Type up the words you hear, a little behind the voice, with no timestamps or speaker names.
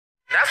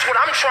That's what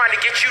I'm trying to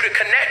get you to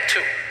connect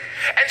to.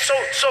 And so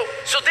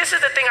this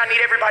is the thing I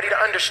need everybody to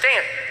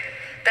understand.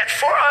 That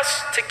for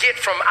us to get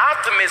from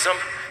optimism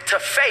to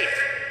faith,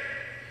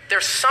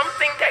 there's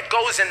something that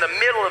goes in the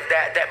middle of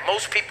that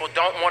most people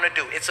don't want to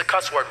do. It's a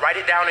cuss word. Write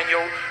it down in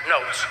your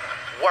notes.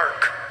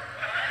 Work.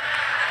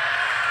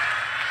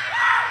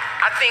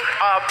 I think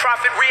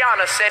Prophet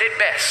Rihanna said it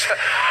best.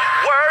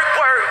 Work,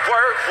 work,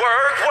 work,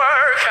 work,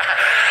 work.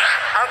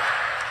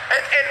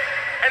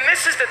 And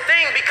this is the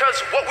thing,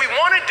 because what we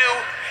want to do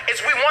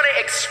is we want to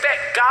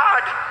expect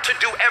God to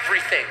do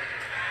everything.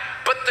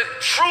 But the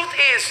truth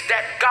is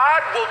that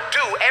God will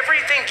do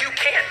everything you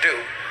can't do,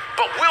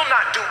 but will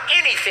not do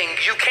anything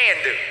you can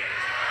do.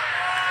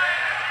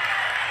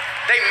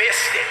 They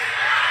missed it.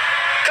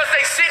 Because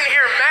they sitting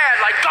here mad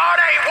like God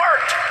ain't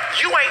worked.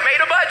 You ain't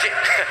made a budget.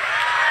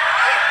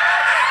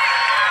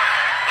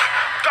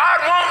 God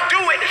won't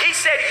do it. He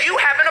said you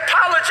haven't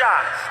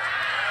apologized.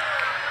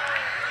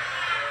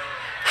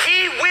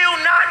 He will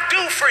not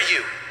do for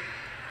you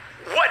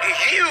what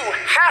you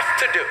have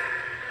to do.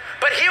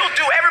 But he'll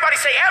do, everybody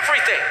say,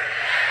 everything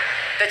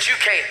that you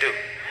can't do.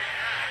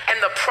 And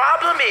the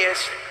problem is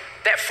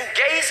that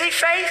fugazi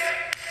faith,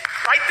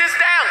 write this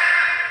down,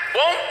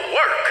 won't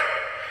work.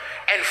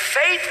 And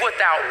faith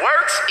without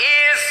works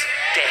is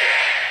dead.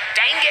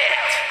 Dang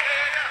it.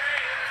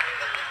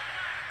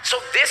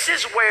 So this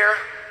is where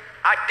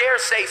I dare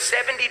say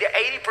 70 to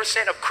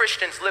 80% of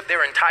Christians live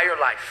their entire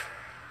life.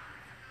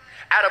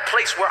 At a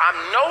place where I'm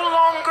no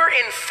longer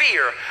in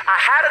fear. I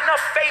had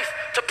enough faith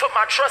to put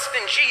my trust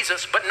in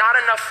Jesus, but not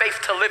enough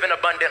faith to live an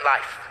abundant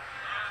life.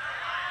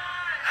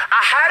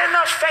 I had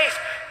enough faith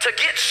to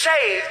get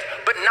saved,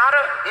 but not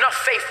enough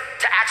faith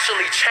to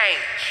actually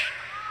change.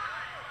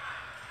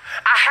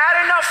 I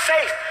had enough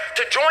faith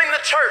to join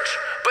the church,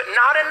 but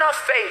not enough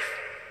faith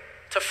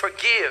to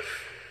forgive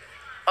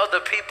other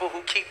people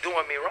who keep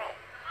doing me wrong.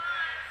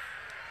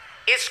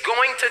 It's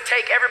going to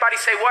take, everybody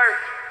say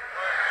work.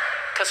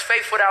 Because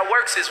faith without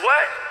works is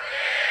what?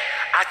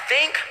 I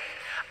think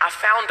I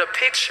found a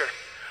picture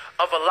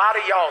of a lot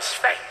of y'all's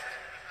faith.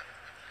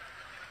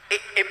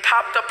 It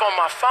popped up on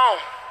my phone.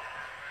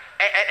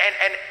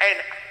 And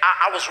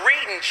I was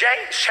reading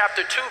James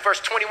chapter 2,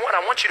 verse 21.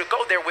 I want you to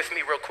go there with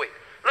me real quick.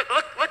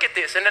 Look at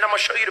this, and then I'm going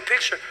to show you the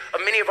picture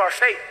of many of our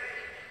faith.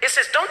 It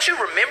says, don't you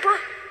remember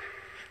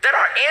that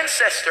our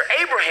ancestor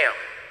Abraham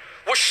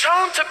was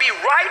shown to be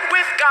right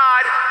with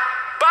God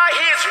by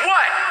his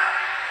what?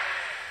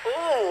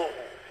 Ooh,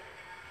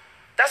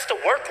 that's the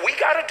work we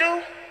got to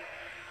do.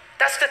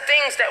 That's the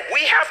things that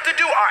we have to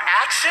do, our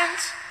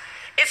actions.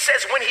 It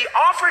says when he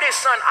offered his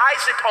son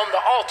Isaac on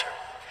the altar,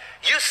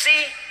 you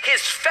see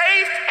his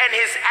faith and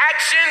his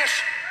actions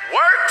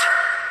worked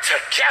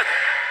together.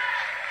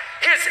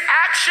 His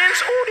actions,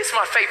 oh, this is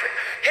my favorite.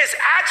 His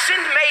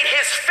actions made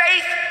his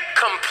faith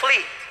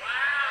complete.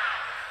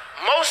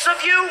 Most of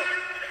you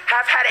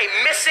have had a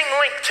missing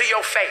link to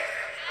your faith.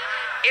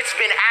 It's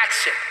been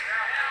action.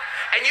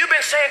 And you've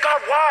been saying, God,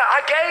 why?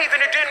 I gave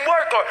and it didn't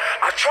work, or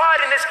I tried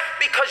in this,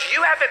 because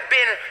you haven't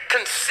been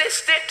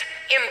consistent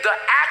in the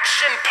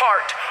action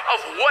part of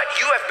what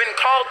you have been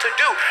called to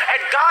do.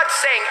 And God's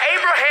saying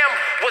Abraham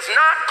was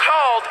not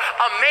called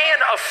a man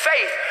of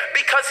faith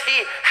because he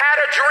had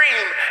a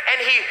dream and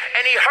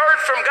he heard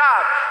from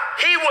God.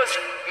 He was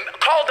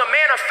called a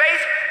man of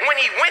faith when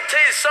he went to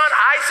his son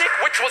Isaac,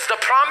 which was the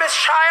promised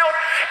child,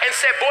 and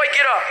said, boy,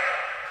 get up.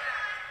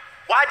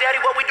 Why, Daddy?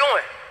 What we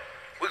doing?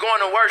 We're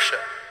going to worship.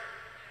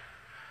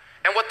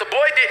 And what the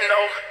boy didn't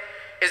know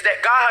is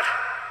that God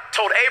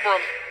told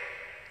Abram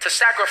to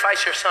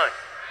sacrifice your son.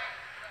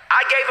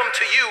 I gave him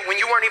to you when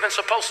you weren't even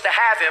supposed to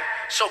have him,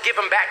 so give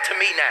him back to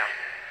me now.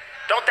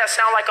 Don't that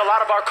sound like a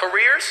lot of our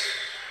careers?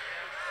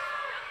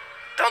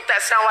 Don't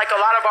that sound like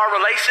a lot of our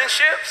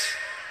relationships?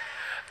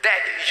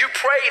 That you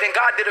prayed and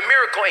God did a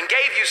miracle and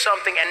gave you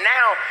something, and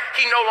now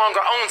he no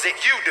longer owns it,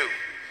 you do.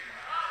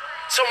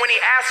 So when he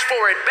asked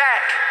for it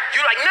back,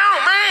 you're like, no,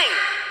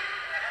 man.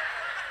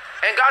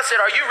 And God said,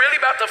 are you really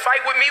about to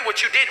fight with me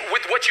what you did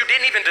with what you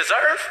didn't even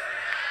deserve?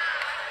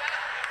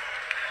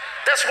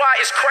 That's why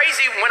it's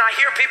crazy when I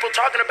hear people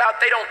talking about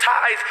they don't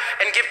tithe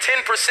and give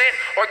 10%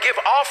 or give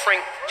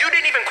offering. You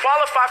didn't even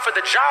qualify for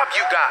the job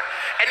you got.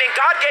 And then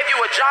God gave you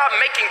a job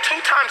making 2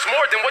 times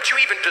more than what you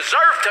even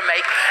deserve to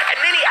make. And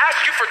then he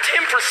asked you for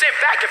 10%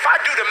 back. If I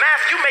do the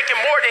math, you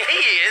making more than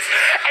he is.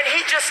 And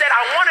he just said,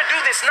 I want to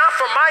do this not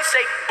for my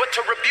sake, but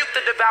to rebuke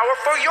the devourer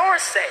for your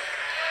sake.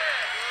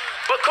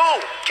 But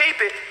cool,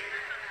 keep it.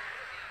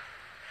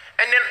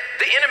 And then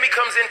the enemy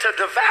comes in to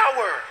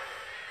devour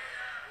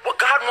what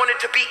God wanted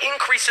to be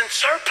increase in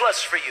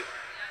surplus for you.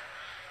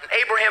 And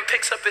Abraham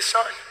picks up his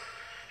son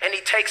and he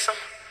takes him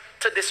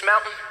to this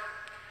mountain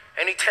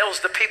and he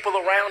tells the people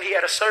around, he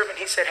had a servant,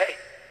 he said, hey,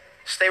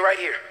 stay right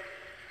here.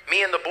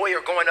 Me and the boy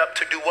are going up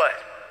to do what?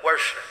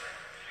 Worship.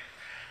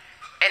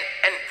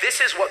 And this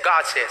is what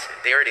God says.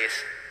 There it is.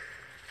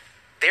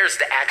 There's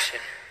the action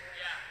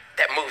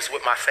that moves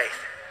with my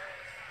faith.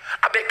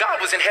 I bet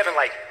God was in heaven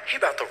like, he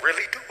about to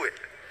really do it.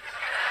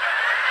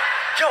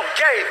 Yo,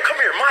 Gabe, come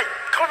here. Mike,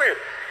 come here.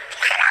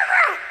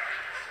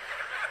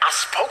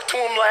 spoke to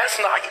him last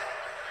night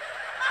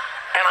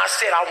and I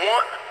said, I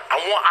want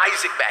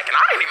Isaac back. And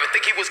I didn't even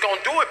think he was going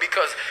to do it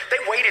because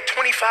they waited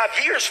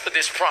 25 years for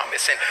this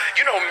promise. And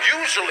you know,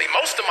 usually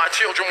most of my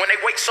children, when they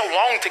wait so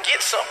long to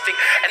get something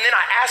and then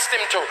I ask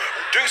them to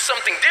do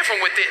something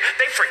different with it,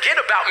 they forget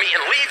about me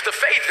and leave the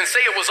faith and say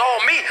it was all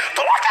me.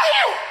 But look at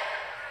him.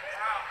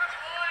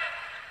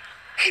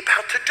 He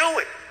about to do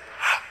it.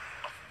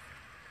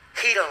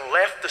 He done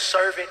left the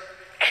servant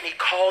and he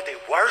called it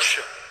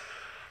worship.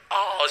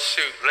 Oh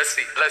shoot, let's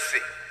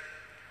see.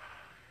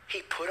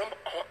 He put him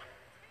on.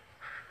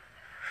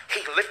 He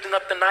lifting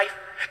up the knife.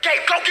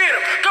 Gabe, go get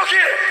him. Go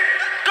get him.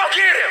 Go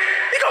get him.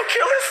 He gonna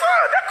kill his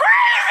son. They're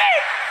crazy.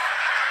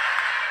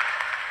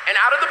 And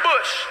out of the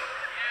bush,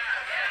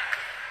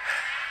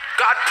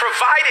 God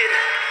provided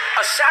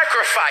a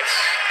sacrifice.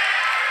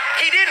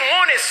 He didn't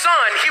want his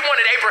son. He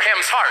wanted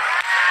Abraham's heart.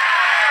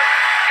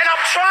 And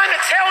I'm trying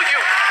to tell you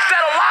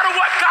that a lot of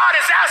what God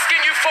is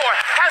asking you for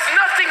has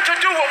nothing to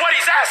do with what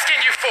he's asking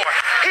you for.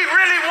 He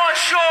really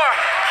wants your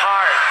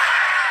heart.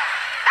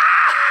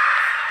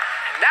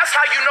 That's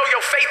how you know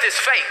your faith is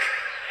fake.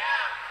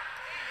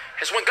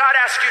 Is when God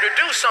asks you to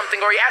do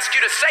something or he asks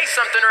you to say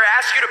something or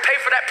asks you to pay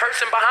for that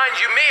person behind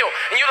you meal.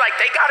 And you're like,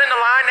 they got in the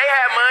line, they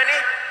had money.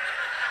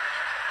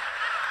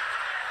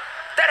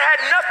 That had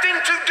nothing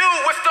to do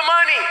with the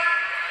money.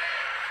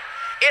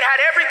 It had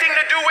everything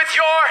to do with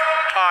your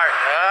heart.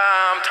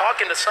 I'm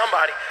talking to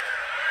somebody.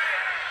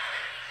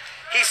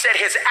 He said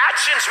his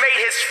actions made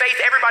his faith,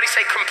 everybody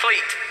say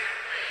complete.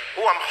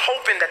 Oh, I'm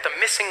hoping that the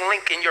missing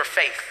link in your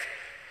faith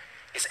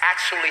is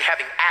actually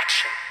having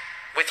action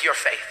with your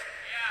faith.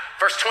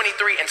 Verse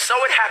 23, and so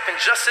it happened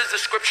just as the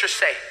scriptures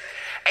say.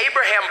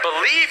 Abraham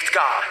believed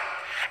God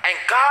and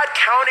God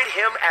counted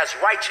him as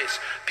righteous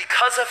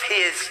because of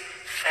his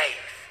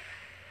faith.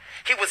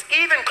 He was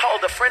even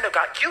called a friend of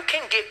God. You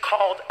can get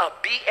called a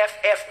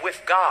BFF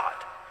with God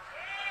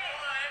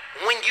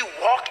when you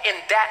walk in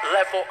that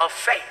level of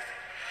faith.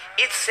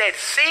 It said,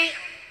 see,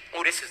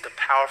 oh, this is the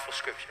powerful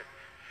scripture.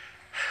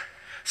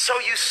 So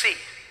you see,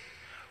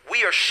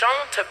 we are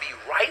shown to be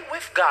right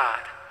with God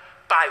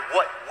by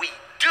what we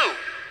do,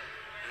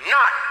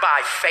 not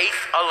by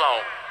faith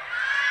alone.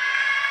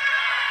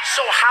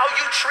 So how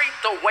you treat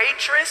the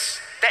waitress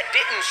that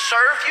didn't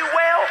serve you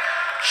well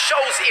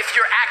shows if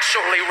you're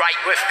actually right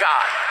with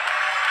God.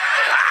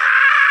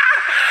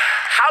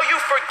 How you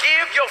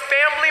forgive your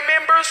family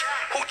members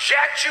who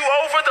jacked you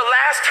over the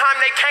last time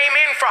they came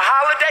in for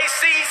holiday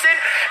season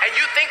and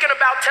you thinking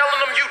about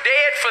telling them you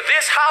dead for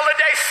this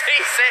holiday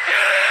season.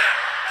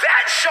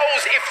 That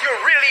shows if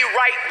you're really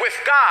right with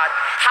God.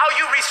 How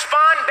you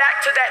respond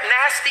back to that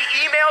nasty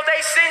email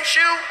they sent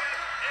you.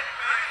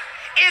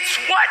 It's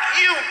what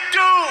you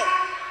do.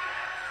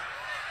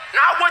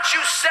 Not what you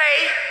say.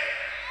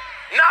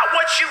 Not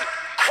what you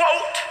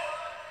quote.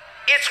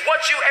 It's what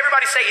you,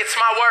 everybody say, it's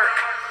my work.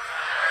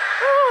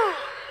 Woo.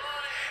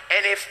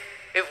 And if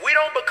we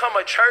don't become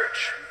a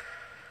church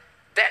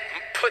that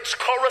puts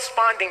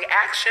corresponding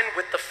action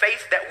with the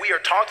faith that we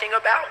are talking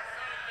about,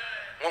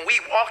 when we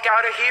walk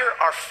out of here,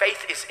 our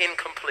faith is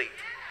incomplete.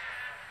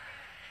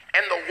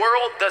 And the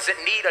world doesn't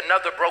need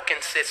another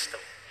broken system.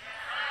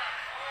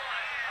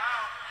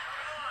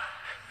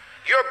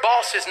 Your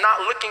boss is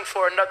not looking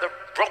for another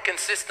broken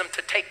system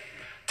to take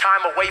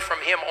time away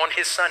from him on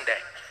his Sunday.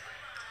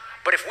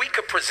 But if we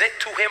could present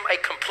to him a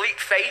complete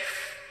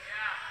faith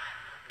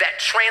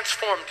that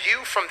transformed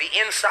you from the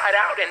inside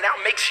out and now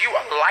makes you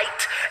a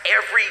light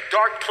every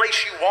dark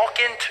place you walk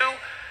into,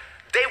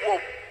 they will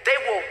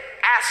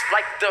ask,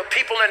 like the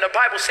people in the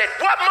Bible said,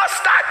 what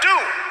must I do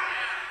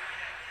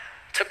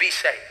to be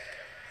saved?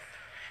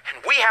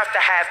 And we have to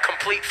have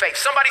complete faith.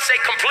 Somebody say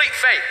complete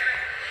faith.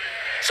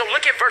 So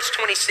look at verse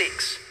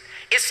 26.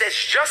 It says,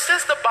 just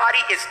as the body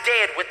is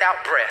dead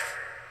without breath,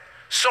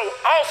 so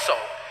also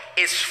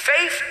is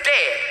faith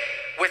dead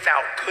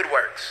without good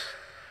works.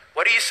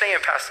 What are you saying,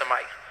 Pastor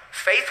Mike?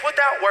 Faith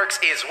without works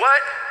is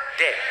what?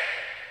 Dead.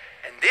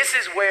 And this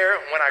is where,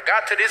 when I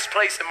got to this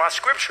place in my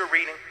scripture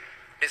reading,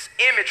 this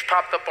image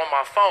popped up on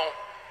my phone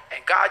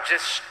and God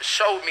just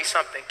showed me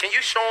something. Can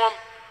you show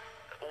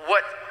them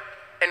what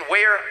and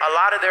where a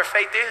lot of their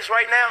faith is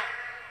right now?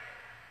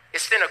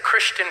 It's in a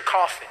Christian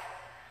coffin.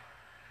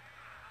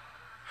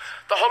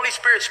 The Holy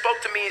Spirit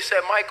spoke to me and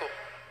said, Michael,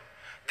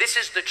 this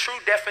is the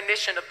true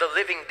definition of the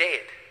living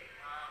dead.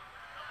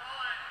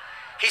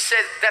 He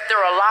said that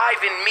they're alive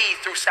in me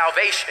through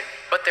salvation,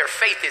 but their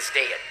faith is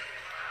dead.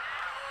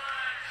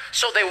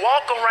 So they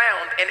walk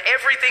around and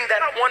everything that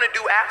I want to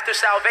do after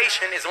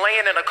salvation is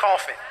laying in a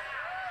coffin.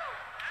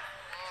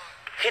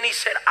 And he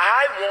said,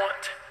 I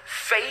want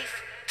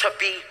faith to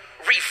be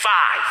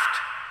revived.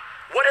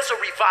 What is a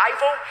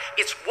revival?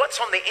 It's what's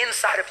on the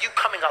inside of you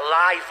coming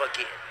alive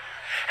again.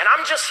 And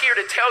I'm just here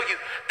to tell you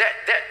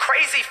that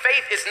Crazy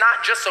Faith is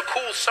not just a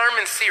cool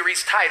sermon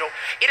series title.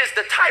 It is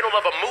the title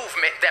of a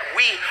movement that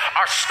we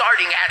are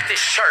starting at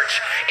this church.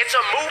 It's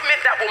a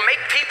movement that will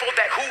make people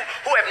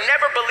who have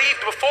never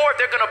believed before,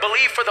 they're going to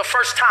believe for the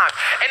first time.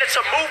 And it's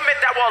a movement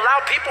that will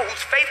allow people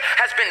whose faith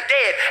has been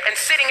dead and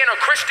sitting in a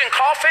Christian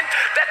coffin,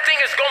 that thing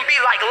is going to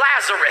be like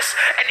Lazarus,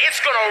 and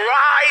it's going to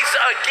rise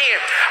again.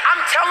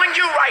 I'm telling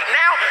you right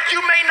now, you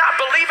may not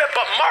believe it,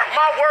 but mark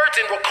my words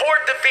and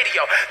record the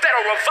video that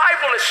a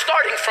revival is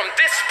starting from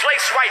this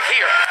place right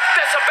here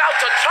that's about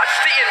to touch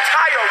the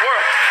entire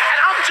world. And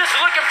I'm just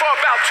looking for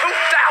about 2,000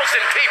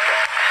 people,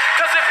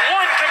 because if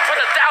one can put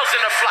 1,000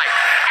 to flight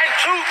and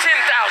 10,000,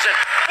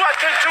 what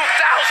can 2,000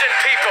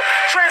 people?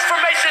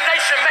 Transformation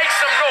Nation, make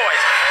some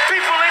noise.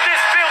 People in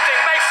this building,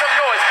 make some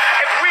noise.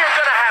 If we are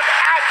going to have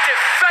active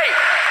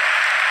faith,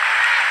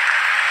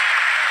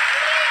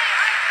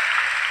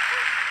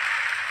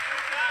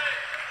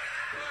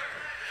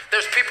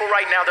 there's people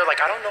right now, they're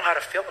like, I don't know how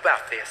to feel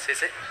about this.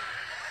 Does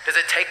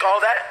it take all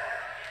that?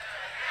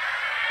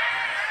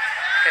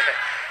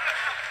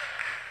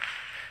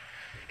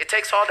 It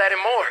takes all that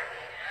and more.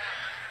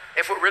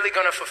 If we're really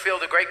going to fulfill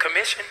the Great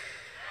Commission,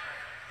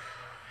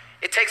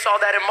 it takes all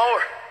that and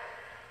more.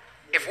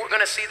 If we're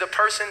going to see the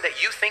person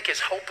that you think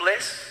is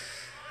hopeless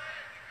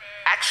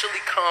actually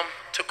come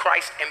to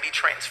Christ and be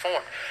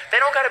transformed. They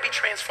don't got to be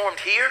transformed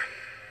here.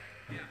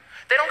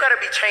 They don't got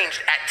to be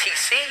changed at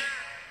TC.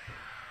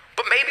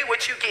 But maybe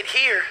what you get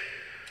here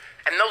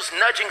and those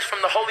nudgings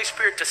from the Holy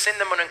Spirit to send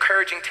them an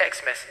encouraging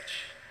text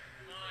message,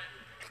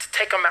 and to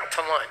take them out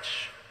to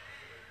lunch,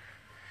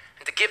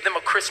 and to give them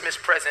a Christmas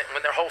present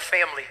when their whole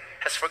family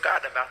has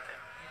forgotten about them.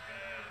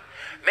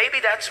 Maybe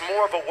that's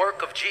more of a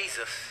work of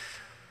Jesus,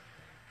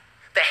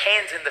 the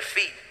hands and the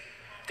feet,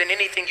 than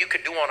anything you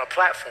could do on a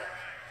platform.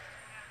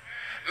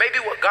 Maybe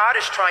what God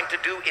is trying to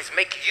do is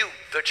make you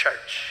the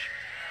church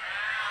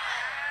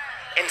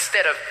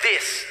instead of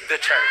this the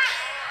church.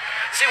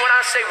 See, when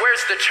I say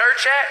where's the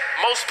church at,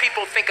 most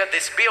people think of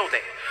this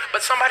building,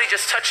 but somebody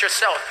just touch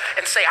yourself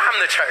and say, I'm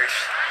the church.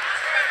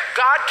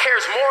 God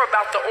cares more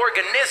about the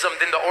organism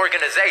than the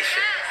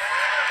organization.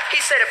 He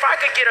said, if I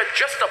could get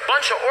just a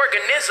bunch of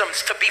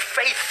organisms to be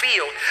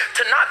faith-filled,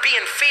 to not be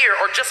in fear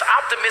or just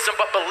optimism,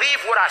 but believe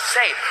what I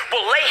say,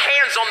 will lay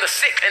hands on the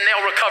sick and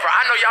they'll recover.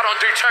 I know y'all don't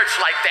do church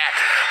like that,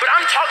 but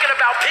I'm talking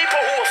about people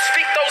who will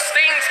speak those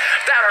things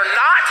that are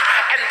not,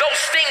 and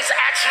those things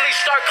actually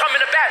start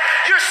coming to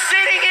pass. You're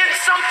sitting in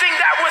something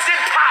that was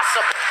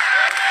impossible,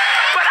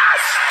 but I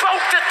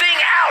spoke the thing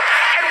out,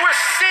 and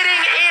we're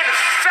sitting in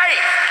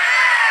faith.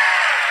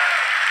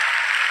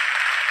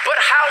 But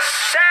how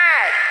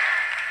sad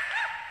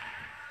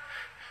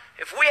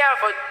if we have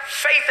a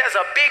faith as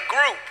a big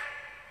group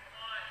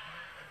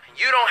and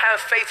you don't have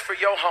faith for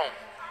your home.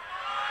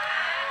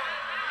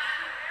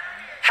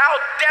 How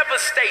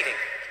devastating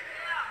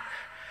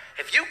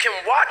if you can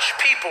watch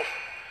people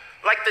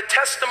like the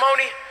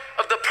testimony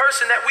of the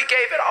person that we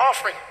gave at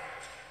offering,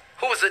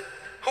 who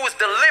was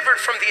delivered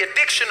from the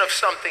addiction of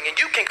something, and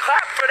you can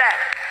clap for that,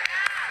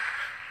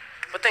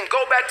 but then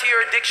go back to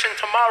your addiction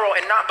tomorrow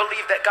and not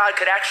believe that God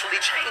could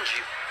actually change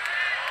you.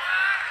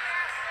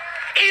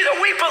 Either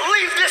we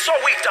believe this or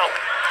we don't.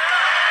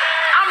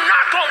 I'm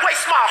not going to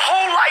waste my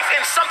whole life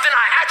in something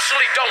I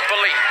actually don't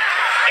believe.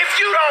 If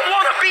you don't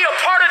want to be a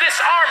part of this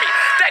army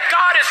that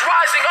God is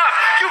rising up,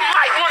 you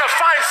might want to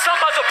find some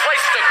other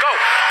place to go.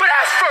 But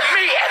as for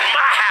me and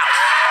my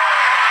house,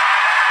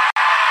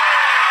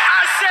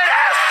 I said,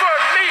 as for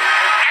me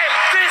and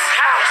this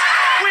house,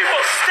 we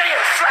will stand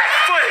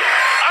flat-footed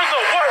on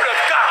the word of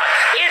God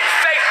in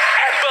faith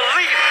and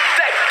believe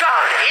that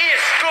God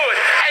is good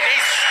and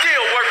he's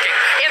still working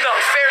in the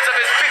affairs of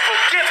his people.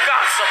 Give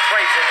God some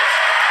praise in this.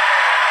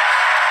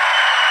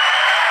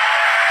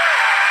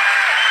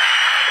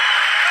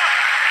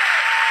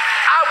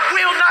 I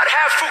will not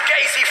have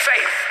fugazi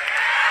faith.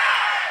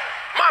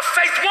 My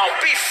faith won't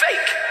be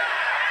fake.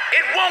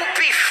 It won't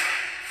be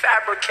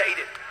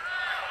fabricated.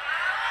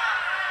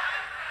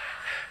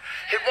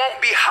 It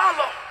won't be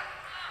hollow.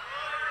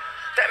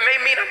 That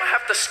may mean I'm gonna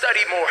have to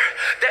study more.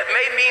 That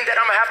may mean that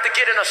I'm gonna have to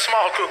get in a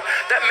small group.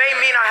 That may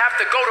mean I have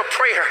to go to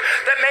prayer.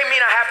 That may mean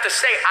I have to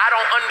say I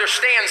don't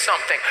understand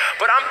something.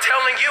 But I'm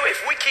telling you,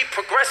 if we keep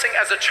progressing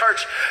as a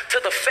church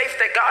to the faith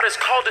that God has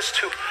called us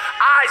to,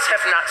 eyes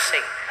have not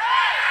seen.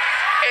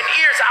 And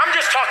ears, I'm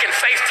just talking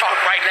faith talk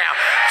right now.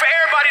 For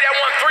everybody that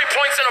won 3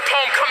 points in a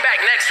poem, come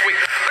back next week.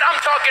 But I'm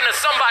talking to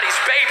somebody's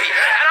baby,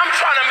 and I'm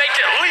trying to make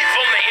it leap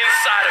on the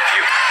inside of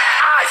you.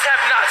 Eyes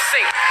have not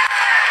seen,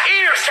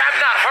 ears have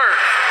not heard,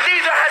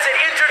 neither has it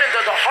entered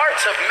into the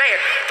hearts of man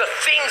the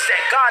things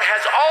that God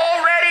has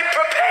already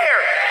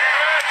prepared.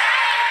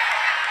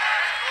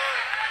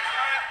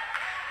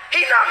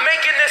 He's not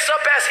making this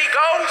up as he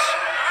goes.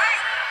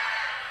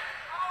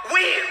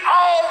 We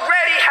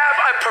already have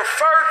a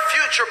preferred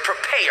future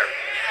prepared.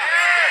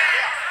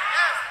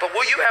 But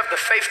will you have the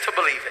faith to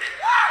believe it?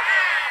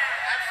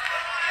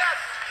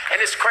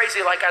 And it's crazy,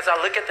 like as I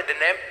look at the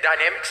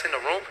dynamics in the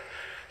room,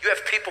 you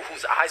have people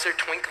whose eyes are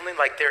twinkling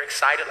like they're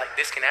excited, like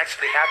this can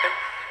actually happen.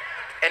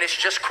 And it's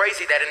just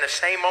crazy that in the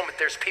same moment,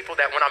 there's people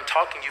that when I'm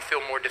talking, you feel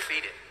more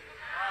defeated.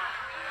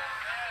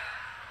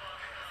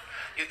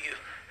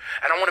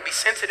 And I want to be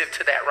sensitive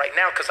to that right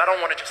now because I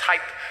don't want to just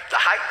hype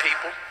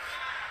people.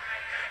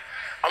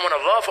 I want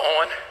to love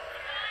on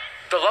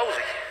the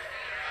lowly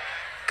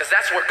because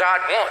that's what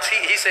God wants.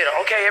 He said,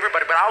 okay,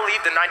 everybody, but I'll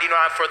leave the 99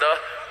 for the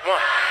one.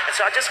 And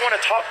so I just want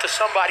to talk to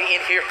somebody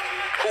in here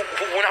who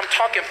when I'm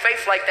talking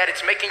faith like that,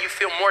 it's making you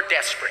feel more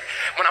desperate.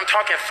 When I'm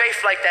talking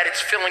faith like that, it's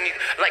feeling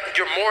like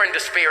you're more in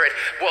despair.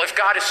 Well, if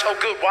God is so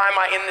good, why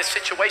am I in this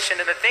situation?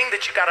 And the thing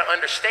that you got to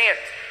understand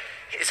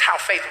is how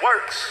faith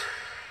works.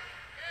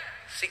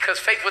 See,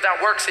 because faith without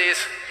works is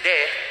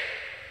dead.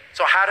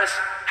 So how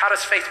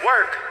does faith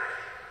work?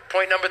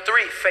 Point number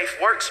 3, faith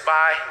works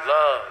by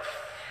love.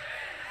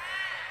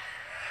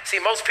 See,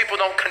 most people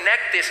don't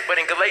connect this, but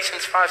in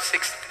Galatians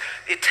 5:6,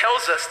 it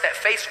tells us that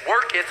faith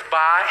worketh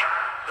by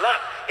love.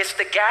 It's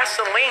the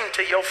gasoline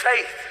to your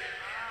faith.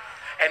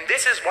 And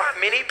this is why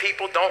many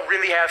people don't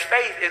really have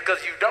faith, is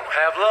because you don't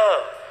have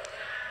love.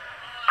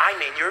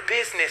 I'm in your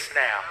business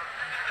now.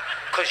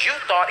 Because you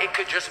thought it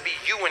could just be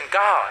you and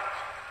God.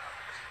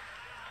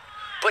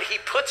 But he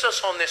puts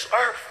us on this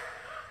earth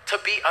to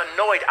be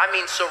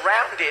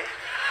surrounded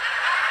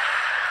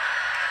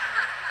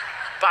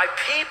by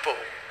people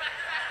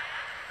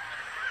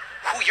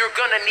who you're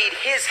gonna need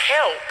his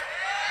help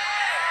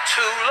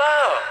to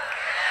love.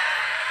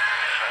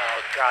 Oh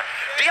God.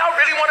 Do y'all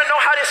really wanna know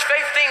how this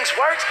faith thing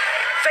works?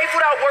 Faith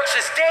without works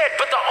is dead,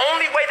 but the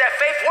only way that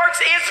faith works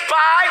is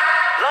by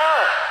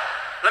love.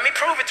 Let me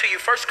prove it to you.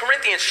 1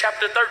 Corinthians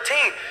chapter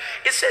 13.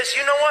 It says,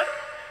 you know what?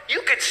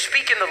 You could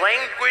speak in the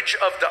language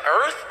of the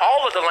earth,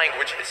 all of the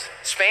languages.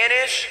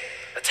 Spanish,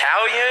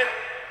 Italian,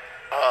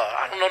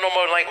 I don't know no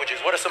more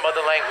languages. What are some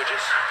other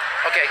languages?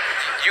 Okay,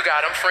 you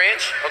got them.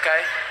 French,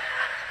 okay.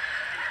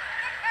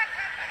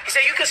 He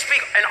said you could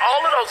speak in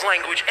all of those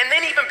languages and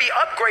then even be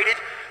upgraded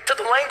to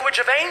the language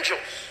of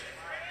angels.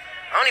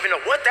 I don't even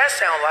know what that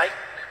sounds like.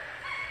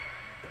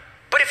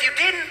 But if you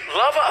didn't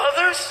love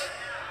others,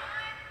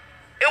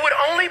 it would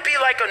only be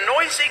like a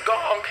noisy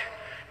gong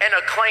and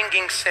a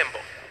clanging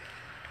cymbal.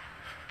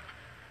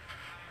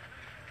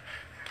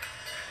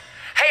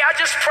 Hey, I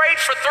just prayed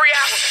for 3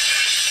 hours.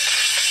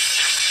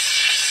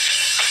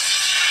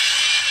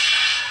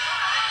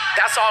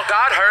 That's all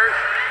God heard.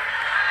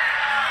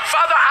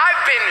 Father,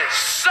 I've been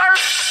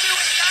serving you.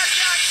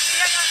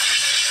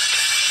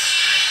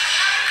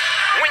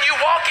 When you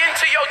walk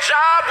into your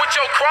job with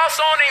your cross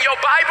on and your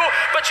Bible,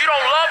 but you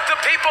don't love the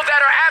people that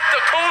are at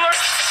the cooler.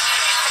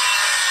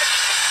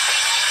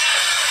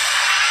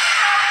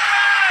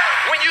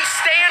 When you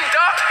stand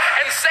up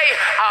and say,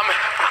 I'm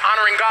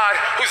honoring God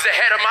who's the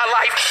head of my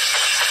life.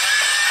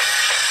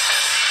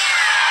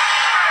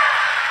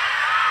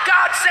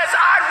 God says,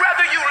 I'd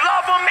rather you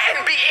love them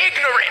and be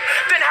ignorant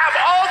than have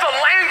all the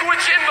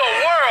language in the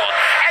world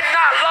and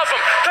not love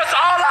them. Because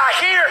all I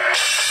hear.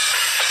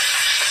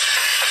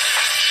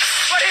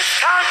 But it's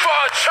time for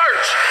a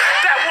church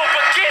that will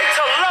begin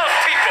to love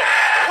people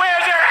where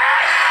they're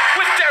at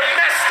with their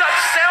messed up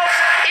selves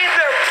in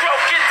their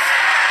broken.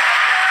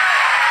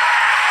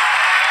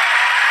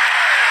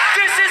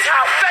 This is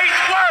how faith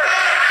works.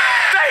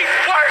 Faith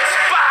works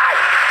by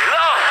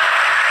love.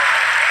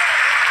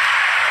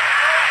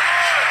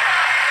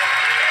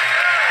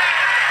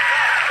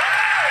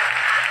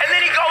 And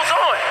then he goes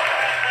on.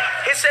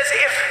 It says,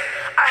 if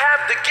I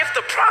have the gift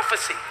of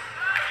prophecy,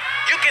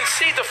 you can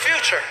see the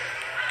future.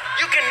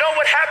 You can know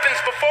what happens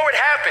before it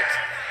happens.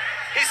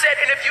 He said,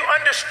 and if you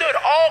understood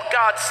all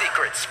God's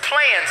secrets,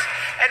 plans,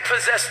 and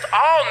possessed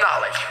all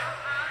knowledge,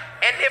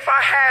 and if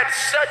I had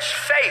such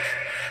faith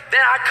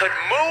that I could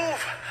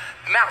move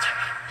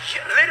mountains,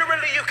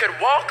 literally you could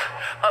walk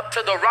up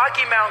to the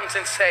Rocky Mountains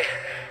and say,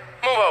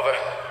 move over.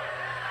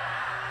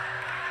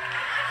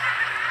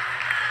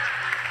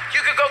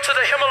 You could go to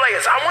the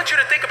Himalayas. I want you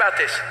to think about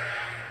this.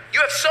 You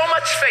have so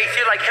much faith.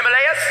 You're like,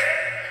 Himalayas,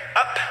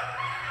 up,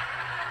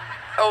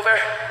 over,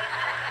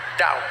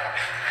 down.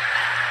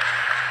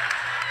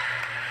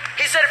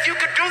 He said, if you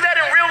could do that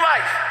in real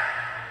life,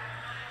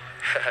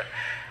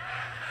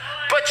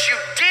 but you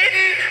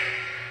didn't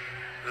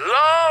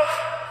love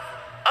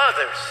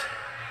others,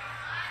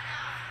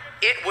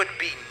 it would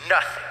be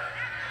nothing.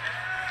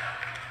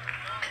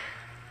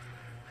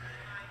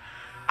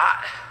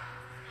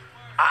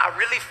 I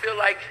really feel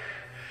like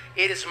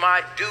it is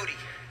my duty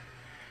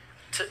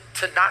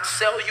to not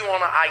sell you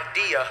on an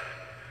idea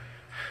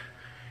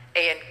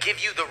and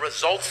give you the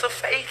results of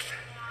faith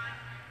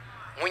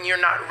when you're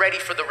not ready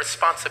for the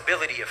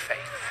responsibility of faith.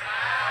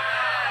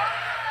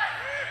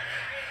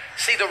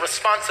 See, the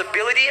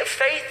responsibility of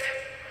faith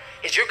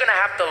is you're gonna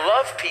have to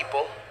love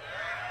people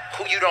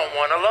who you don't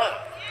wanna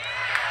love.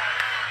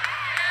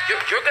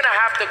 You're gonna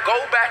have to go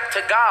back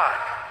to God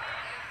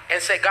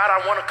and say, God,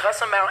 I wanna cuss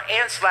them out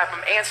and slap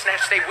them and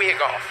snatch their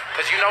wig off,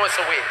 because you know it's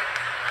a wig.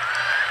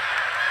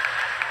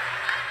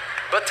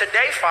 But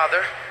today,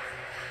 Father,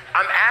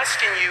 I'm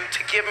asking you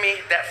to give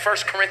me that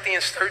 1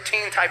 Corinthians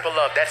 13 type of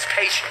love that's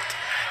patient,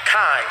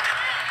 kind,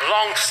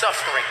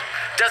 long-suffering,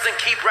 doesn't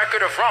keep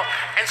record of wrong.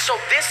 And so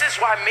this is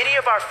why many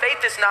of our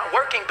faith is not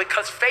working,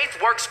 because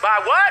faith works by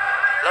what?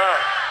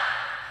 Love.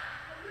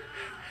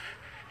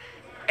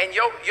 And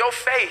your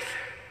faith,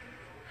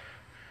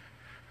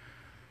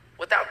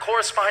 without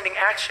corresponding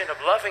action of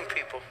loving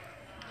people,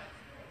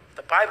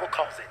 the Bible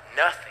calls it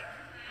nothing.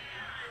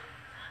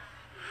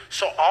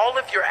 So all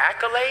of your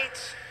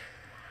accolades,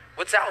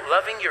 without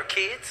loving your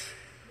kids,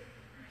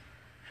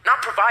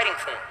 not providing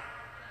for them,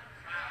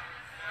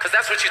 because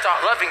that's what you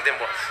thought loving them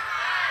was.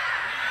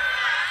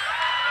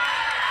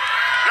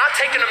 Not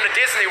taking them to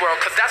Disney World,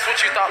 because that's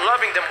what you thought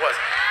loving them was.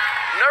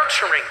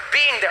 Nurturing,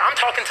 being there. I'm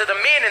talking to the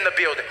men in the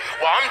building.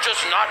 Well, I'm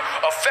just not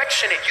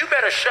affectionate. You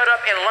better shut up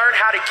and learn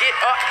how to get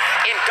up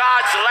in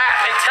God's lap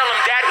and tell him,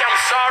 Daddy, I'm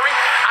sorry.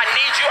 I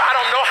need you. I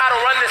don't know how to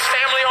run this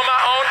family on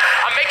my own.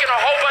 I'm making a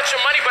whole bunch of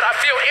money, but I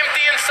feel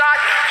empty inside.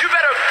 You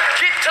better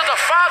get to the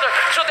Father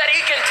so that he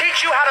can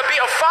teach you how to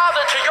be a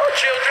father to your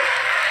children.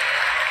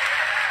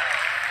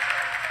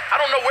 I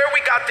don't know where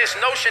we got this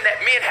notion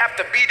that men have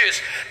to be this.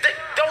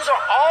 Those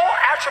are all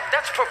attributes.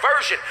 That's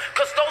perversion,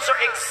 because those are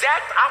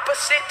exact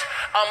opposite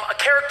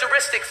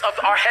characteristics of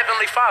our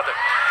Heavenly Father.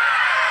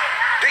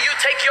 Do you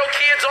take your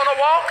kids on a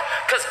walk?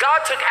 Because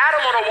God took Adam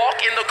on a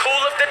walk in the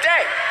cool of the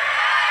day.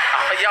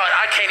 Y'all,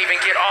 I can't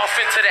even get off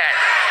into that.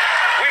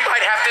 We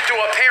might have to do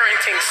a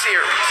parenting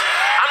series.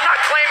 I'm not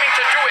claiming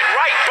to do it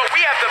right, but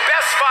we have the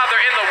best father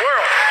in the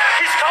world.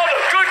 He's called a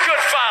good,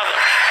 good father.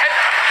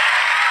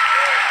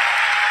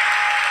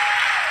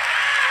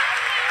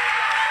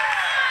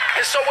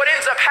 And so what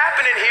ends up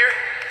happening here,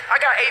 I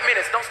got 8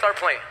 minutes, don't start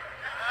playing.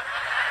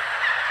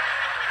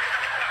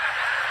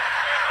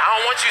 I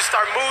don't want you to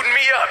start mooding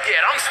me up yet.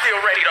 I'm still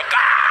ready to go.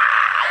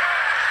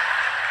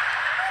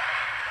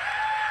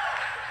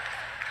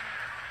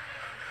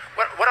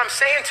 What I'm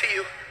saying to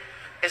you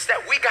is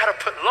that we got to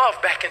put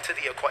love back into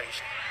the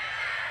equation.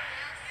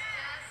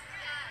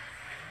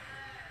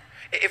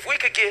 If we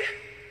could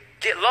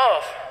get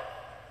love,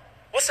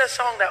 what's that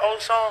song, that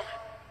old song?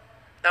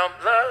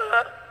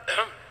 Love.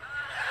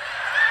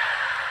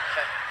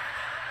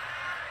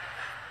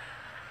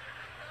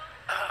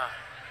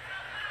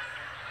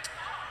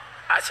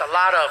 It's a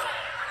lot of them.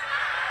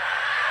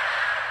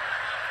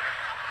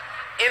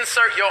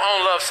 Insert your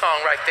own love song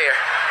right there.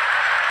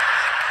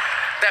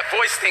 That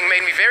voice thing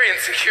made me very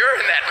insecure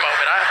in that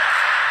moment.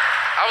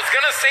 I was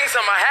gonna sing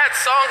some, I had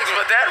songs,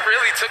 but that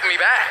really took me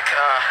back.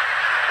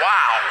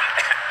 Wow.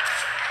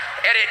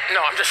 Edit,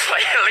 no, I'm just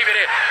playing, leave it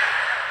in.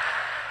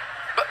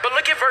 But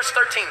look at verse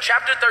 13,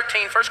 chapter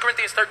 13, 1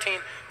 Corinthians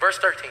 13, verse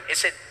 13. It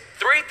said,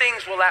 3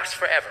 things will last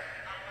forever.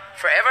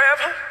 Forever,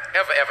 ever?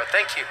 Ever, ever.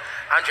 Thank you,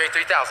 Andre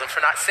 3000,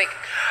 for not singing.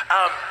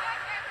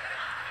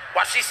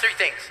 Watch these 3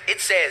 things. It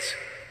says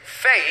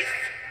faith,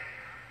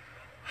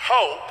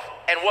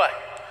 hope, and what?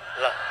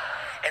 Love.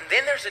 And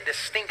then there's a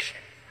distinction.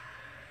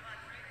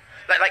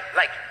 Like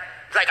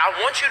I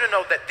want you to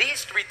know that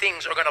these 3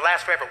 things are going to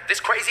last forever. This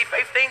crazy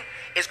faith thing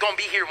is going to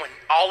be here when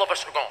all of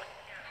us are gone.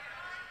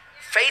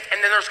 Faith,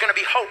 and then there's going to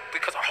be hope,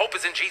 because our hope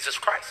is in Jesus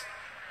Christ.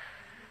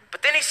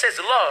 But then he says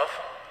love,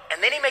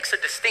 and then he makes a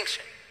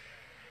distinction.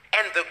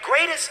 And the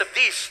greatest of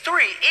these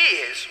 3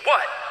 is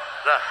what?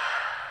 Love.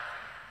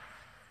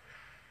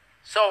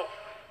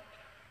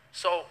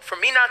 So for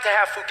me not to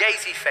have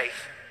fugazi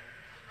faith,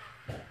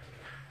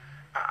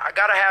 I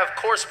gotta have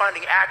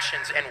corresponding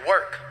actions and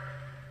work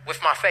with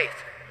my faith.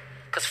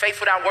 Because faith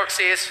without works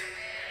is,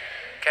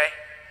 okay?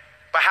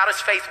 But how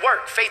does faith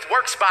work? Faith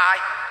works by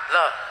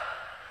love.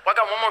 Well, I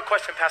got one more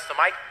question, Pastor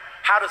Mike.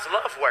 How does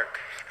love work?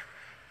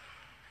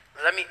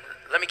 Let me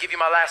give you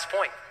my last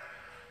point.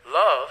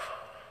 Love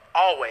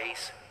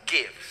always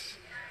gives.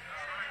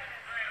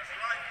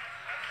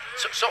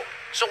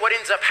 So what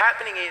ends up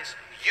happening is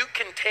you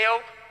can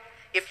tell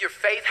if your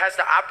faith has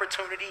the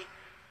opportunity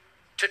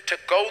to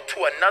go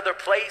to another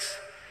place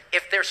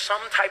if there's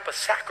some type of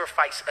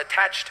sacrifice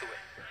attached to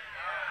it.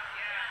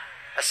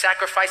 A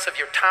sacrifice of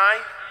your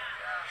time,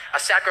 a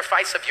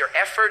sacrifice of your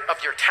effort,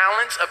 of your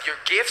talents, of your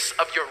gifts,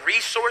 of your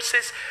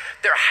resources.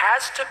 There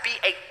has to be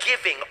a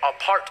giving a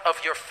part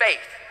of your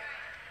faith.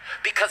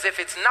 Because if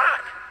it's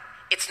not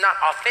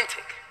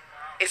authentic.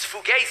 It's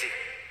fugazi.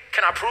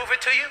 Can I prove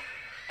it to you?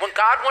 When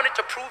God wanted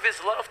to prove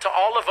his love to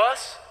all of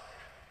us,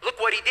 look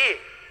what he did.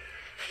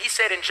 He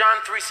said in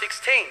John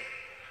 3:16,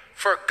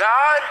 for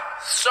God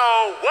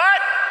so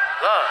what?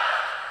 Love.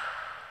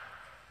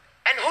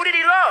 And who did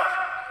he love?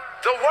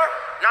 The world,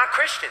 not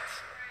Christians.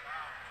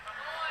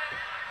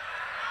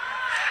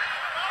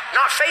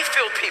 Not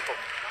faith-filled people.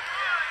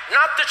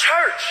 Not the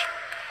church.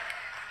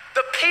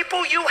 The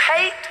people you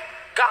hate,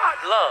 God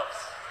loves.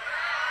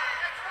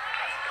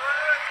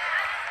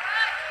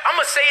 I'm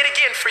gonna say it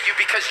again for you,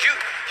 because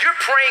you're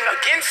praying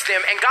against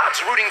them and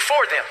God's rooting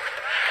for them.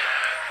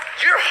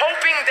 You're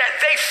hoping that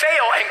they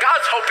fail and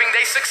God's hoping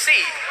they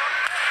succeed.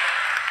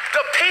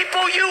 The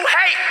people you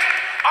hate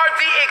are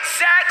the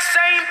exact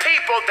same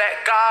people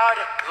that God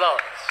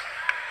loves.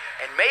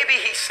 And maybe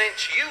he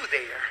sent you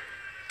there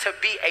to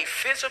be a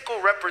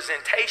physical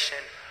representation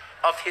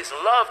of his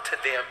love to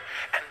them.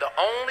 And the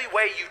only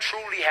way you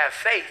truly have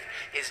faith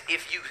is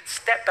if you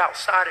step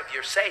outside of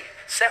yourself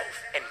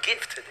and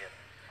give to them.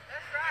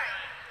 That's right.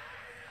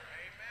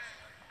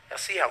 Y'all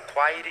see how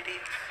quiet it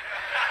is?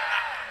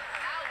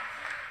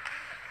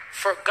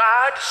 For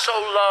God so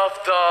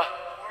loved the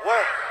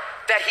world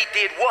that he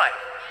did what?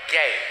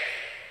 Gave.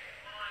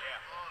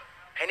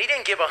 And he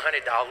didn't give $100.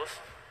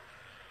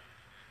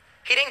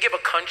 He didn't give a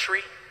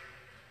country.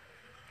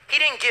 He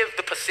didn't give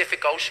the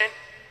Pacific Ocean.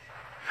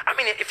 I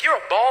mean, if you're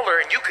a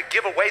baller and you could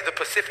give away the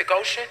Pacific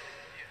Ocean,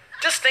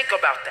 just think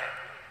about that.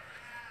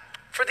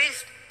 For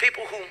these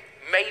people who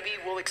maybe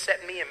will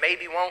accept me and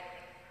maybe won't,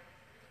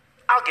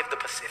 I'll give the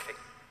Pacific.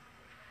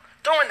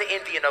 Throw in the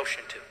Indian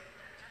Ocean too.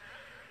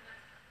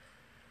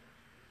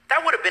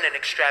 That would have been an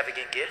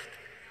extravagant gift.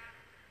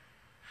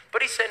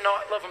 But he said, no,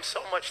 I love them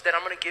so much that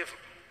I'm gonna give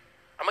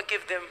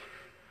them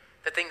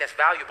the thing that's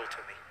valuable to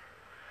me.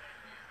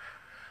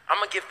 I'm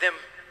gonna give them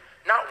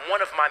not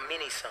one of my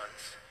many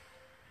sons.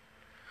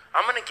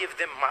 I'm gonna give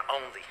them my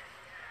only.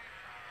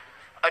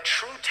 A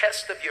true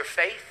test of your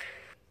faith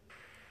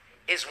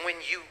is when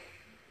you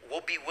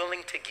will be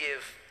willing to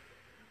give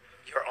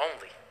your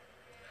only.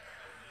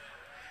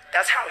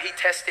 That's how he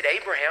tested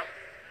Abraham.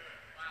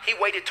 He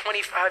waited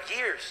 25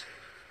 years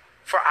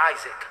for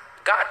Isaac,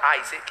 got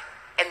Isaac,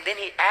 and then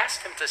he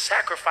asked him to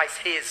sacrifice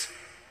his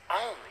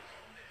only.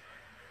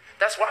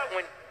 That's why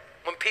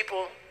when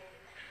people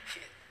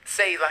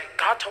say, like,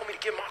 God told me to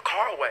give my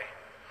car away,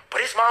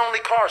 but it's my only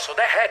car, so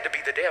that had to be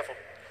the devil.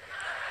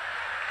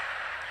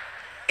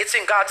 It's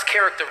in God's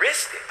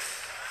characteristics.